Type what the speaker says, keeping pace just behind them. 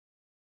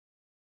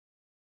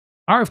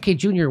RFK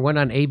Jr. went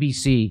on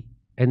ABC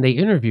and they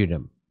interviewed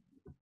him.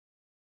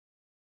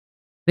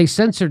 They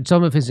censored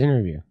some of his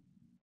interview.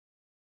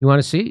 You want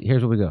to see?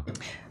 Here's what we go.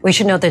 We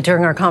should note that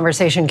during our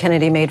conversation,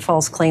 Kennedy made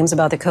false claims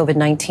about the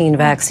COVID-19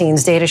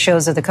 vaccines. Data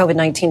shows that the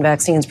COVID-19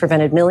 vaccines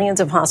prevented millions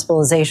of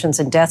hospitalizations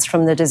and deaths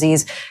from the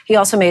disease. He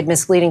also made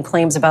misleading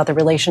claims about the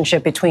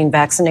relationship between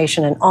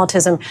vaccination and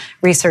autism.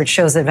 Research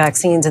shows that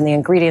vaccines and the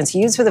ingredients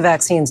used for the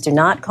vaccines do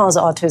not cause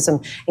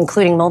autism,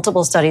 including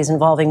multiple studies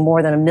involving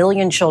more than 1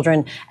 million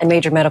children and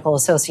major medical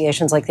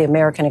associations like the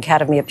American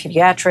Academy of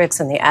Pediatrics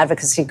and the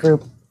advocacy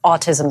group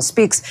Autism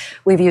Speaks.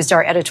 We've used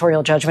our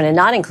editorial judgment in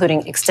not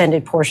including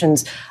extended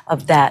portions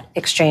of that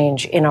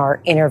exchange in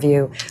our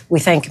interview. We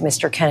thank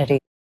Mr. Kennedy.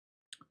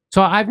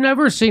 So I've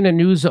never seen a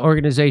news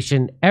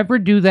organization ever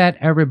do that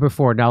ever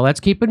before. Now, let's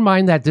keep in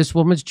mind that this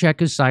woman's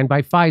check is signed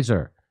by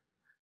Pfizer.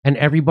 And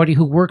everybody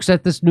who works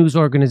at this news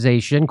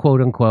organization,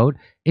 quote unquote,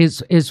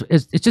 it's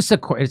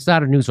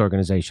not a news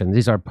organization.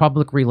 These are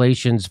public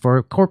relations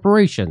for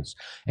corporations.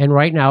 And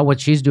right now what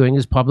she's doing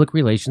is public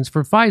relations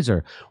for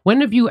Pfizer.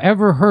 When have you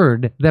ever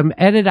heard them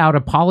edit out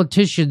a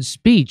politician's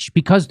speech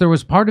because there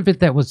was part of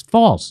it that was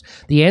false?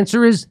 The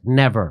answer is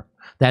never.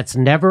 That's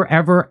never,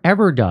 ever,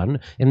 ever done.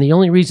 And the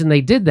only reason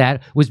they did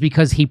that was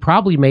because he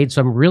probably made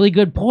some really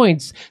good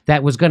points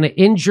that was going to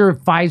injure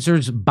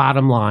Pfizer's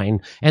bottom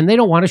line. And they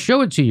don't want to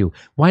show it to you.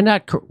 Why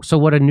not? So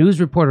what a news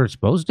reporter is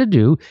supposed to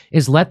do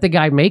is let the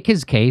guy make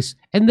his case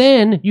and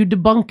then you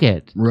debunk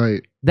it.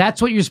 Right.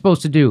 That's what you're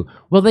supposed to do.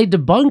 Well, they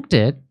debunked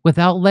it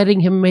without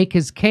letting him make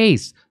his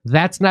case.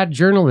 That's not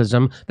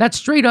journalism. That's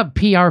straight up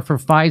PR for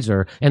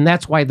Pfizer. And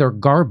that's why they're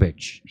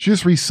garbage. She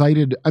just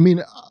recited, I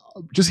mean,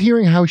 just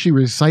hearing how she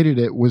recited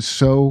it was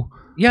so...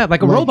 Yeah,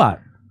 like a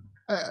robot.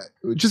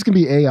 Just gonna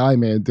be AI,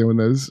 man, doing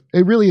this.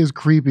 It really is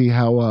creepy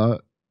how...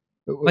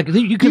 like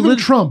you could even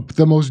Trump,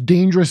 the most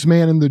dangerous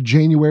man in the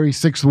January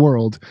 6th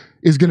world,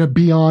 is gonna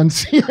be on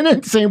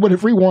CNN saying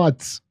whatever he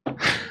wants.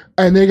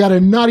 And they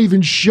gotta not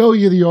even show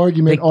you the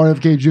argument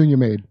RFK Jr.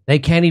 made. They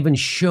can't even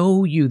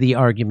show you the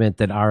argument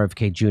that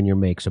RFK Jr.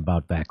 makes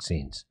about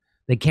vaccines.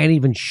 They can't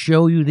even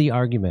show you the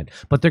argument.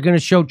 But they're gonna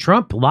show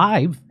Trump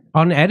live,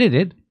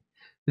 unedited,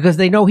 because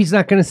they know he's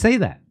not going to say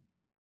that.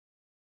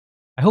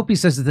 I hope he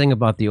says the thing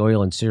about the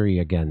oil in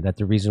Syria again, that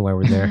the reason why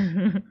we're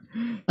there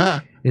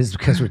is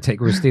because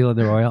we're stealing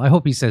their oil. I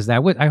hope he says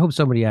that. I hope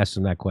somebody asks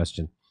him that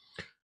question.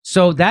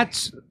 So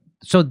there's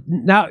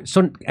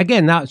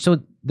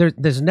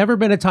never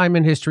been a time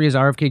in history, as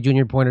RFK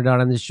Jr. pointed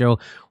out on this show,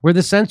 where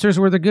the censors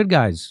were the good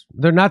guys.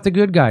 They're not the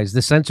good guys.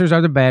 The censors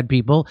are the bad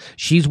people.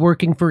 She's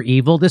working for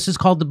evil. This is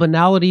called the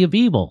banality of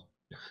evil.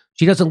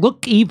 She doesn't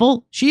look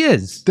evil. She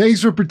is.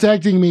 Thanks for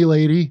protecting me,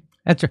 lady.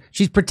 That's her.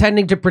 She's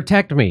pretending to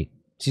protect me.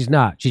 She's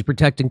not. She's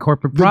protecting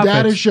corporate profits.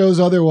 The data shows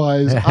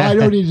otherwise. I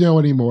don't need to know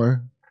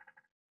anymore.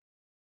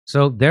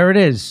 So there it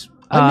is.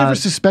 I've never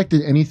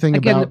suspected anything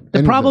about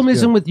the problem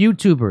isn't with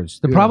YouTubers.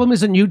 The problem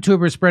isn't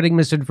YouTubers spreading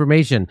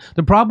misinformation.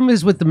 The problem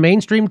is with the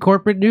mainstream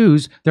corporate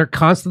news. They're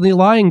constantly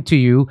lying to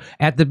you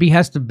at the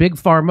behest of Big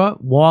Pharma,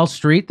 Wall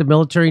Street, the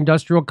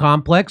military-industrial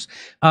complex,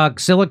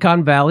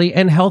 Silicon Valley,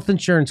 and health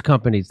insurance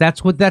companies.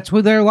 That's what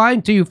they're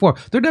lying to you for.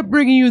 They're not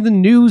bringing you the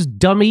news,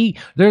 dummy.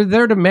 They're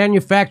there to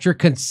manufacture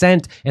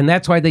consent, and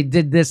that's why they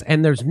did this.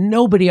 And there's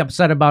nobody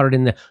upset about it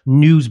in the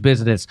news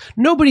business.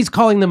 Nobody's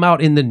calling them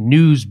out in the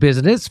news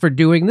business for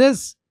doing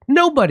this.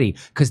 Nobody,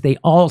 because they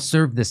all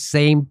serve the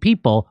same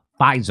people,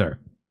 Pfizer.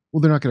 Well,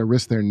 they're not going to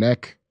risk their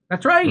neck.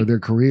 That's right. Or their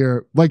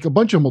career. Like, a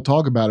bunch of them will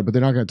talk about it, but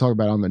they're not going to talk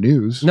about it on the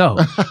news. No.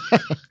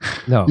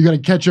 No. You got to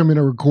catch them in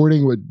a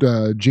recording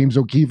with James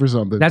O'Keefe or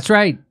something. That's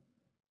right.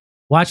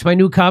 Watch my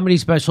new comedy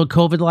special,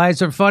 COVID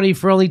Lies Are Funny,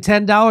 for only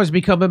 $10.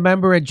 Become a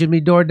member at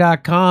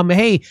jimmydore.com.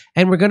 Hey,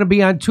 and we're going to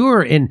be on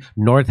tour in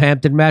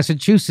Northampton,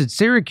 Massachusetts,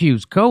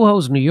 Syracuse,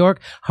 Cohoes, New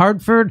York,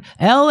 Hartford,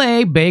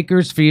 L.A.,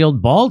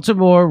 Bakersfield,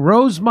 Baltimore,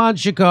 Rosemont,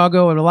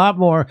 Chicago, and a lot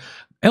more.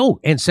 Oh,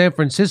 and San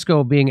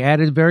Francisco being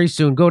added very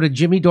soon. Go to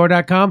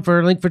jimmydore.com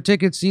for a link for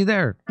tickets. See you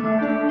there.